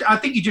I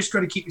think you just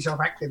got to keep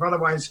yourself active.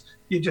 Otherwise,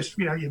 you just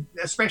you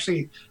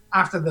especially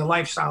after the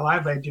lifestyle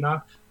I've led,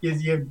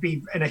 you'd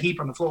be in a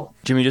heap on the floor.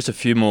 Jimmy, just a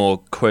few more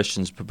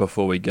questions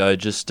before we go.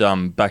 Just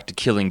back to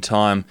Killing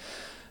Time.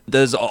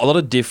 There's a lot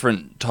of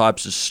different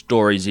types of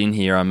stories in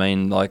here. I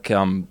mean, like.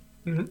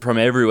 From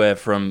everywhere,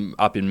 from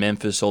up in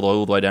Memphis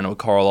all the way down to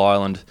Coral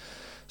Island,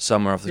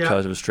 somewhere off the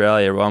coast of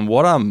Australia.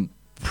 What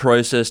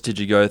process did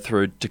you go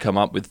through to come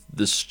up with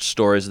the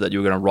stories that you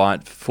were going to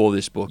write for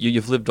this book?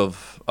 You've lived a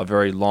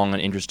very long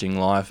and interesting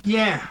life.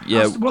 Yeah.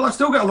 I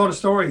still got a lot of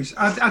stories.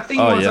 I think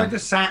I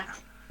just sat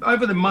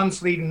over the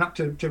months leading up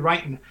to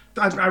writing.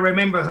 I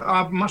remember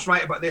I must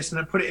write about this,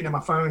 and I put it in my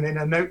phone, in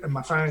a note in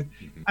my phone.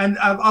 And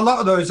a lot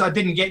of those I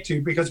didn't get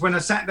to because when I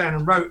sat down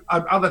and wrote,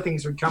 other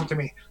things would come to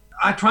me.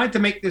 I tried to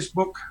make this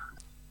book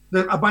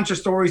a bunch of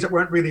stories that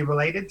weren't really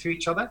related to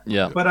each other.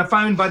 Yeah. But I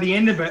found by the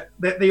end of it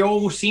that they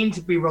all seemed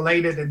to be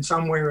related in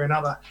some way or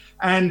another.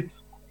 And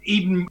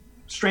even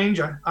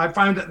stranger, I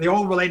found that they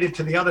all related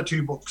to the other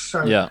 2 books.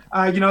 So,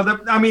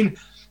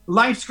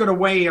 life's got a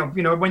way of,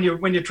 when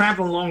you're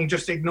traveling along,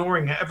 just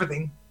ignoring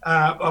everything,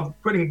 of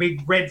putting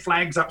big red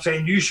flags up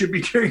saying you should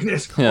be doing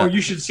this or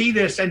you should see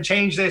this and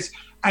change this.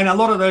 And a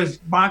lot of those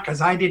markers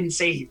I didn't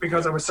see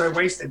because I was so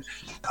wasted.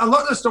 A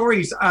lot of the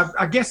stories,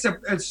 I guess,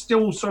 it's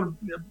still sort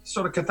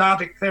of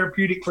cathartic,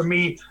 therapeutic for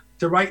me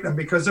to write them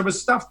because there was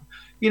stuff,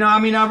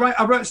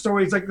 I wrote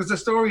stories like there's a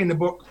story in the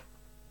book.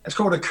 It's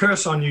called A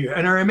Curse on You,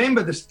 and I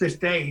remember this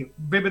day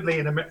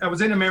vividly. I was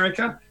in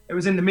America. It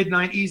was in the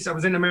mid-90s. I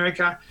was in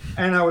America,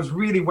 and I was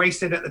really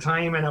wasted at the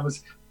time. And I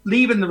was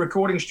leaving the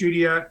recording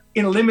studio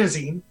in a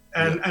limousine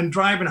and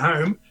driving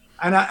home,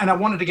 and I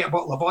wanted to get a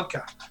bottle of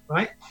vodka,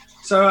 right?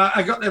 So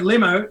I got the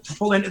limo to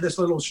pull into this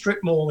little strip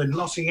mall in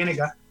La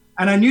Cienega,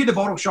 and I knew the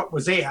bottle shop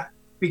was there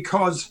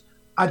because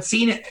I'd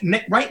seen it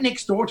right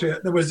next door to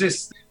it. There was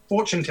this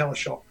fortune teller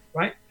shop,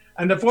 right?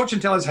 And the fortune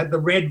tellers had the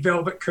red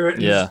velvet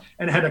curtains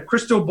and had a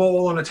crystal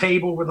ball on a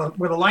table with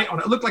a light on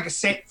it. It looked like a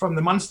set from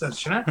the Munsters,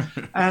 so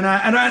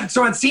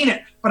I'd seen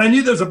it, but I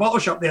knew there was a bottle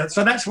shop there.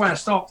 So that's where I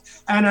stopped.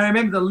 And I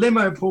remember the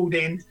limo pulled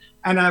in,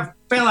 and I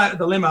fell out of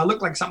the limo. It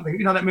looked like something,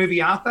 that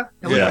movie Arthur?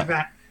 It looked like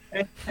that.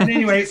 And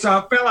anyway, so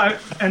I fell out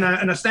and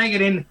I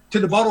staggered in to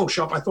the bottle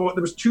shop. I thought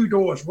there was 2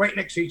 doors right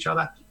next to each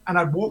other, and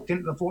I walked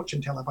into the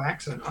fortune teller by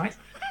accident, right?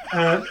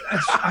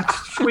 I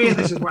swear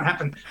this is what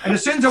happened. And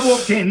as soon as I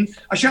walked in,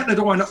 I shut the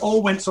door and it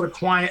all went sort of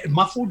quiet and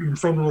muffled in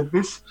front of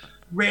this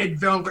red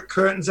velvet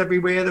curtains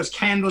everywhere. There's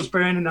candles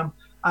burning.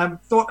 I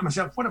thought to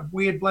myself, what a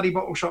weird bloody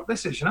bottle shop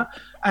this is,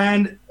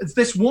 And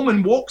this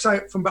woman walks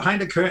out from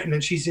behind a curtain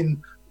and she's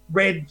in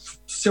red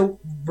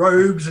silk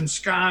robes and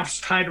scarves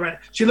tied around.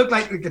 She looked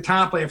like the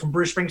guitar player from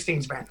Bruce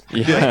Springsteen's band.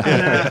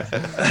 Yeah.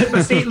 And,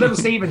 little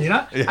Stephen,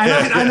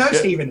 I know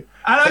Stephen.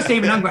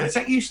 I'm going, is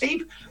that you,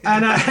 Steve?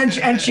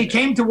 And she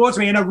came towards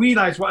me and I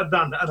realized what I'd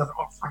done. And I thought,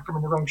 oh, fuck, I'm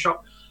in the wrong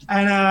shop.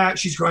 And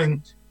she's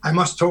going, I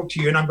must talk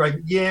to you. And I'm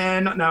going,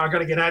 yeah, no, I got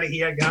to get out of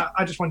here.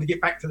 I just wanted to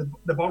get back to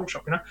the bottle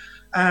shop,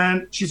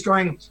 And she's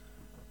going,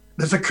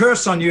 there's a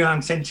curse on you.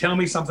 I'm saying, tell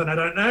me something I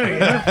don't know. You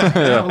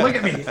know? Look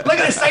at me. Look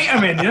at the state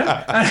I'm in. You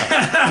know?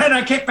 And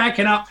I kept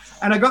backing up.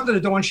 And I got to the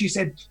door and she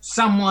said,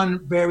 someone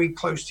very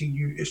close to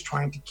you is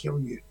trying to kill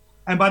you.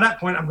 And by that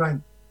point, I'm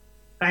going,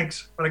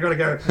 thanks, but I got to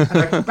go. And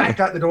I backed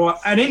out the door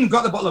and then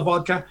got the bottle of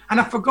vodka and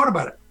I forgot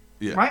about it.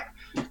 Yeah. Right?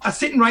 I was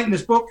sitting writing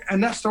this book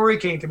and that story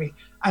came to me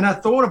and I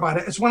thought about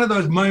it. It's one of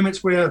those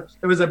moments where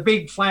there was a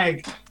big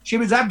flag. She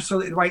was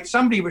absolutely right.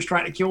 Somebody was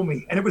trying to kill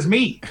me and it was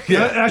me. You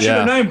know? And I should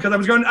have known because I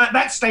was going at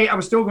that state. I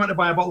was still going to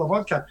buy a bottle of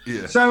vodka.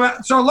 Yeah. So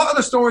a lot of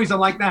the stories are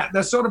like that.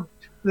 They're sort of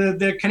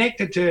they're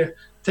connected to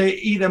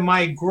either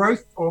my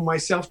growth or my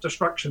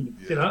self-destruction,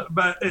 you know,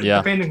 but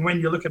depending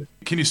when you look at it.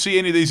 Can you see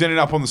any of these ending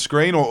up on the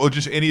screen or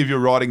just any of your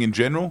writing in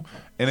general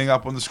ending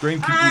up on the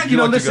screen?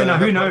 Listen,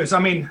 who knows? I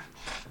mean,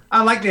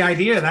 I like the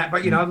idea of that,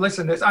 but, you know,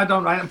 listen, I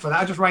don't write them for that.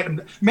 I just write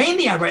them.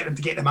 Mainly I write them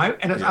to get them out,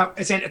 and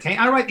it's entertaining.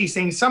 I write these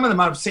things. Some of them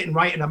I sit and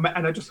write, and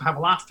I just have a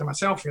laugh to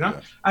myself, you know.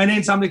 Yeah. And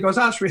then somebody goes,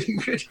 that's really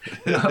good.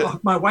 You know,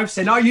 my wife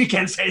said, no, you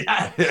can't say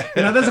that.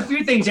 You know, there's a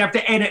few things you have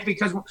to edit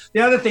because the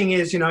other thing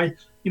is, you know,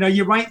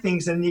 you write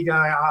things and you go,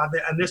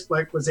 and this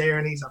bloke was there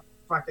and he's a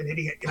fucking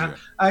idiot, you know.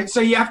 Yeah.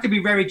 So you have to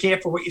be very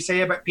careful what you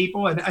say about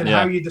people and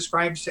how you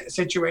describe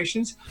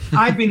situations.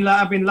 I've been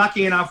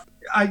lucky enough.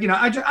 I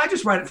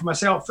just write it for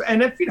myself,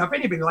 and if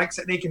anybody likes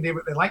it, they can do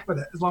what they like with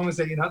it, as long as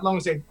they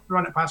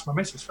run it past my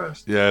missus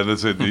first. Yeah,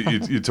 that's it.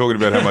 You're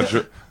talking about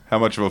how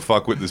much of a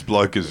fucking this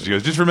bloke is. She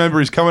goes, just remember,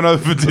 he's coming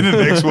over for dinner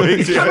next week.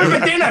 He's coming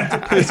for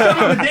dinner. He's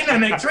coming for dinner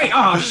next week.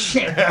 Oh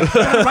shit!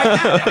 Right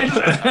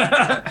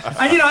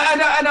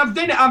and I've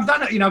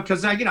done it, you know,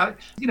 because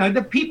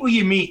the people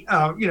you meet,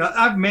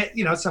 I've met,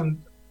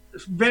 some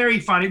very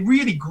funny,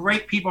 really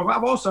great people.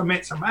 I've also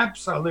met some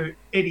absolute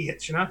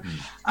idiots, you know.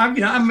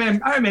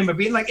 I remember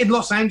being like in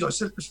Los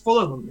Angeles, it was full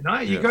of them, you know.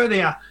 You go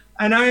there,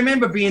 and I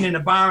remember being in a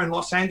bar in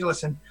Los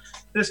Angeles, and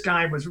this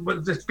guy was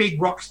this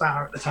big rock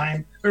star at the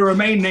time who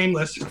remained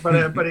nameless, but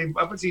he,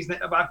 what's his name?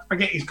 I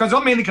forget his,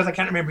 mainly because I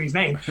can't remember his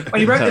name.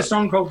 But he wrote this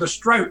song called The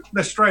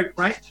Stroke,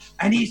 right?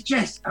 And he's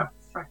just a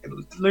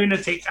fucking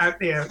lunatic out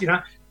there, you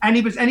know. And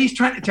he's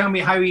trying to tell me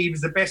how he was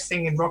the best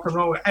thing in rock and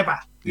roll ever,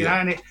 you know.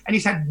 And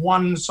he's had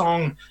one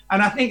song,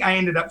 and I think I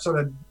ended up sort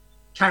of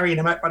carrying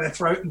him out by the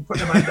throat and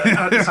putting him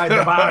outside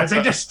the bar and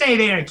say, just stay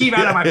there and keep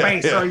out of my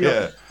face,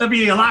 that'll be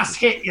your last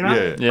hit, you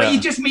know. But you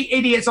just meet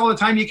idiots all the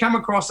time. You come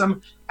across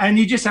them, and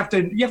you have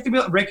to be able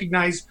to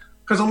recognize,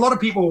 because a lot of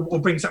people will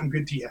bring something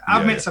good to you.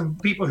 I've met some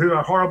people who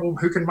are horrible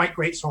who can write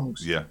great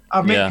songs.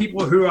 I've met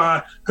people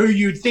who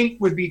you'd think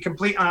would be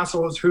complete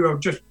assholes who are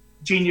just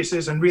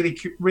geniuses and really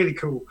really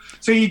cool.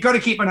 So you've got to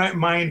keep an open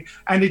mind,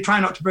 and you try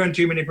not to burn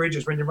too many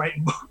bridges when you're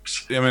writing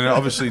books. I mean,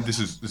 obviously this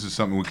is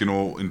something we can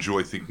all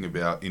enjoy thinking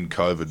about in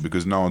COVID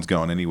because no one's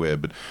going anywhere.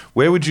 But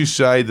where would you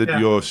say that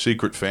your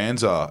secret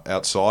fans are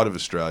outside of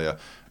Australia?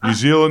 New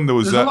Zealand,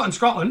 there's a lot in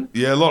Scotland.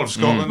 Yeah, a lot of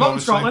Scotland. A lot in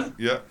Scotland.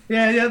 Yeah.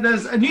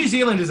 There's New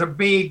Zealand is a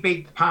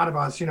big part of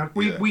us. You know,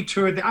 we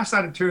toured. I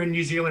started touring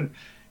New Zealand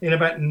in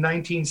about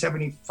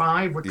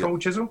 1975 with Cold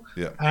Chisel.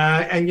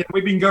 And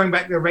we've been going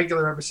back there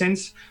regular ever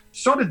since.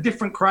 Sort of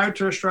different crowd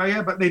to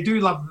Australia, but they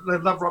love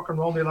rock and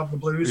roll. They love the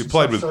blues. You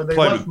played with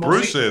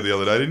Bruce there the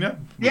other day, didn't you?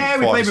 Yeah,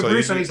 we played with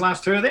Bruce on his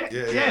last tour there.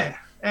 Yeah.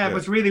 It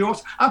was really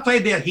awesome. I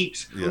played there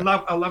heaps.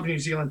 I love New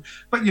Zealand.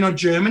 But, you know,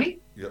 Germany.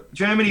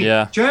 Germany,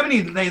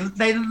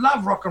 they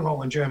love rock and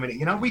roll in Germany.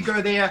 You know, we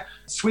go there,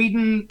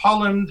 Sweden,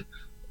 Poland,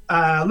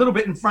 a little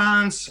bit in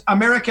France,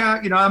 America.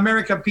 You know,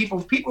 America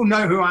people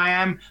know who I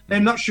am. They're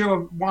not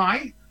sure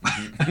why,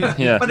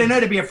 but they know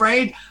to be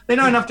afraid. They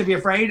know enough to be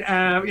afraid.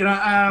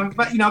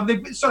 But you know,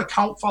 they've sort of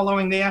cult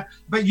following there.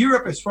 But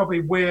Europe is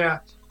probably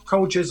where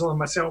Cold Chisel and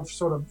myself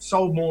sort of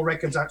sold more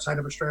records outside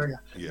of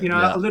Australia. You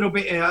know, a little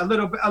bit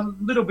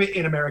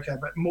in America,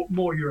 but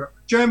more Europe,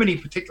 Germany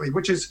particularly,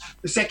 which is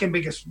the second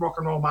biggest rock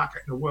and roll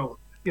market in the world.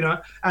 You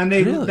know, and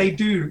they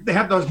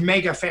have those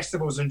mega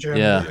festivals in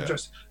Germany.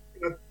 Just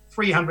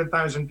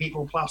 300,000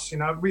 people plus, you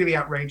know, really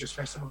outrageous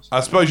festivals.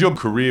 I suppose your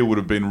career would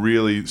have been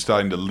really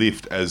starting to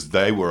lift as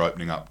they were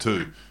opening up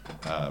too,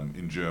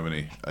 in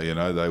Germany. You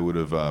know, they would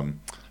have,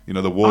 you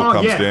know, the wall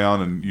comes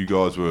down and you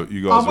guys were.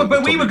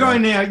 But we were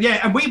going there,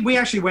 and we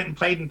actually went and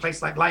played in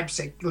places like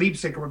Leipzig,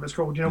 or what it's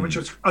called, you know, which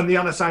was on the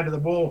other side of the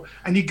wall.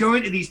 And you go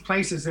into these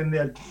places and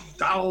they're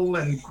dull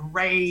and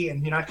grey,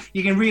 and you know,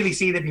 you can really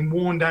see they've been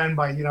worn down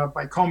by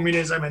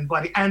communism and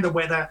the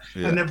weather,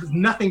 and there's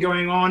nothing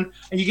going on.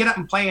 And you get up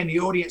and play, and the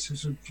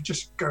audiences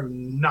just go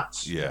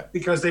nuts,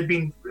 because they've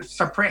been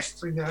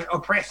suppressed,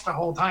 oppressed the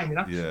whole time, you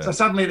know. So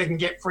suddenly they can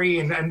get free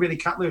and really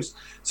cut loose.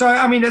 So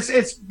I mean,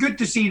 it's good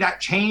to see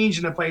that change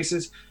in the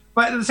places.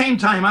 But at the same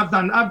time, I've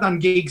done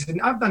gigs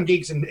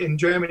in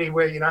Germany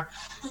where, you know,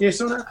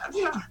 sort of,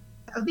 you know,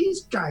 are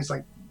these guys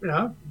like, you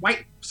know,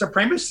 white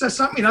supremacists or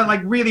something, you know,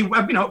 like really,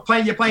 you know,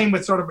 you're playing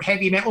with sort of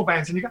heavy metal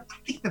bands, and you go, I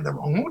think they're the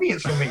wrong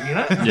audience for me, you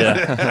know?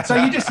 Yeah. So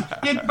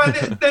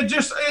but they're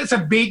just, it's a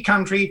big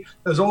country.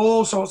 There's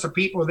all sorts of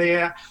people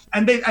there,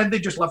 and they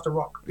just love to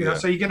rock, you know?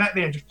 So you get out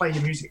there and just play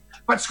your music.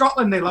 But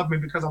Scotland, they love me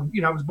because I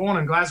was born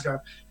in Glasgow,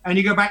 and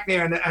you go back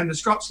there, and the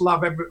Scots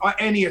love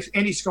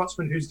any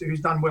Scotsman who's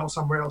done well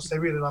somewhere else. They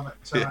really love it.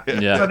 So,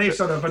 so they've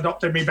sort of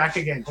adopted me back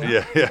again. You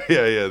know?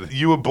 Yeah.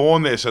 You were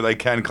born there, so they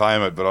can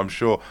claim it. But I'm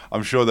sure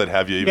they'd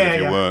have you even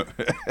if you weren't.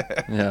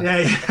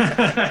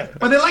 Yeah.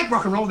 But they like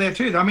rock and roll there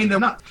too. I mean, they're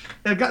not.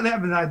 They've got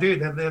everything I do.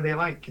 They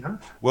like, you know.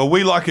 Well,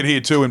 we like it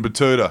here too in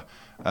Batuta.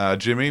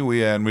 Jimmy,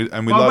 we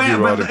love you,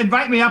 right?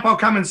 Invite me up, I'll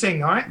come and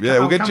sing, all right? Yeah,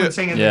 I'll we'll get come you and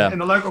sing in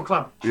the local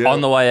club. Yeah.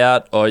 On the way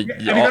out, or have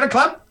you got a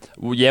club?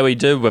 Well, yeah, we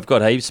do. We've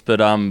got heaps,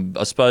 but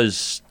I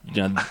suppose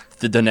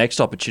the next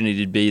opportunity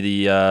would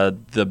be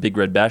the Big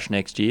Red Bash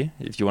next year.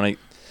 If you want to.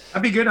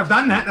 That'd be good. I've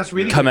done that. That's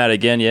really come good. Out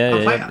again.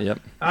 Yeah.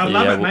 I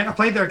love it, mate. I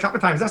played there a couple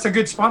of times. That's a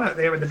good spot out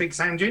there with the big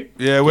sand dune.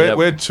 Yeah, we're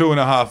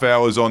 2.5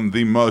 hours on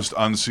the most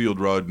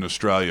unsealed road in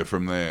Australia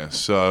from there.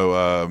 So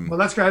well,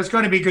 let's go. It's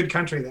going to be good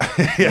country there.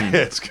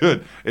 It's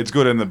good. It's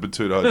good, and the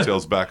Batuta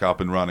Hotel's back up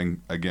and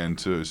running again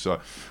too.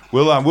 So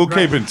we'll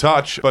keep in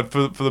touch. But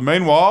for the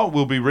meanwhile,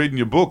 we'll be reading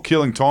your book,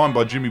 Killing Time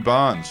by Jimmy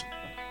Barnes.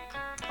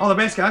 All the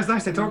best, guys.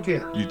 Nice to talk to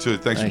you. You too.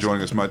 Thanks for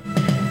joining us, mate.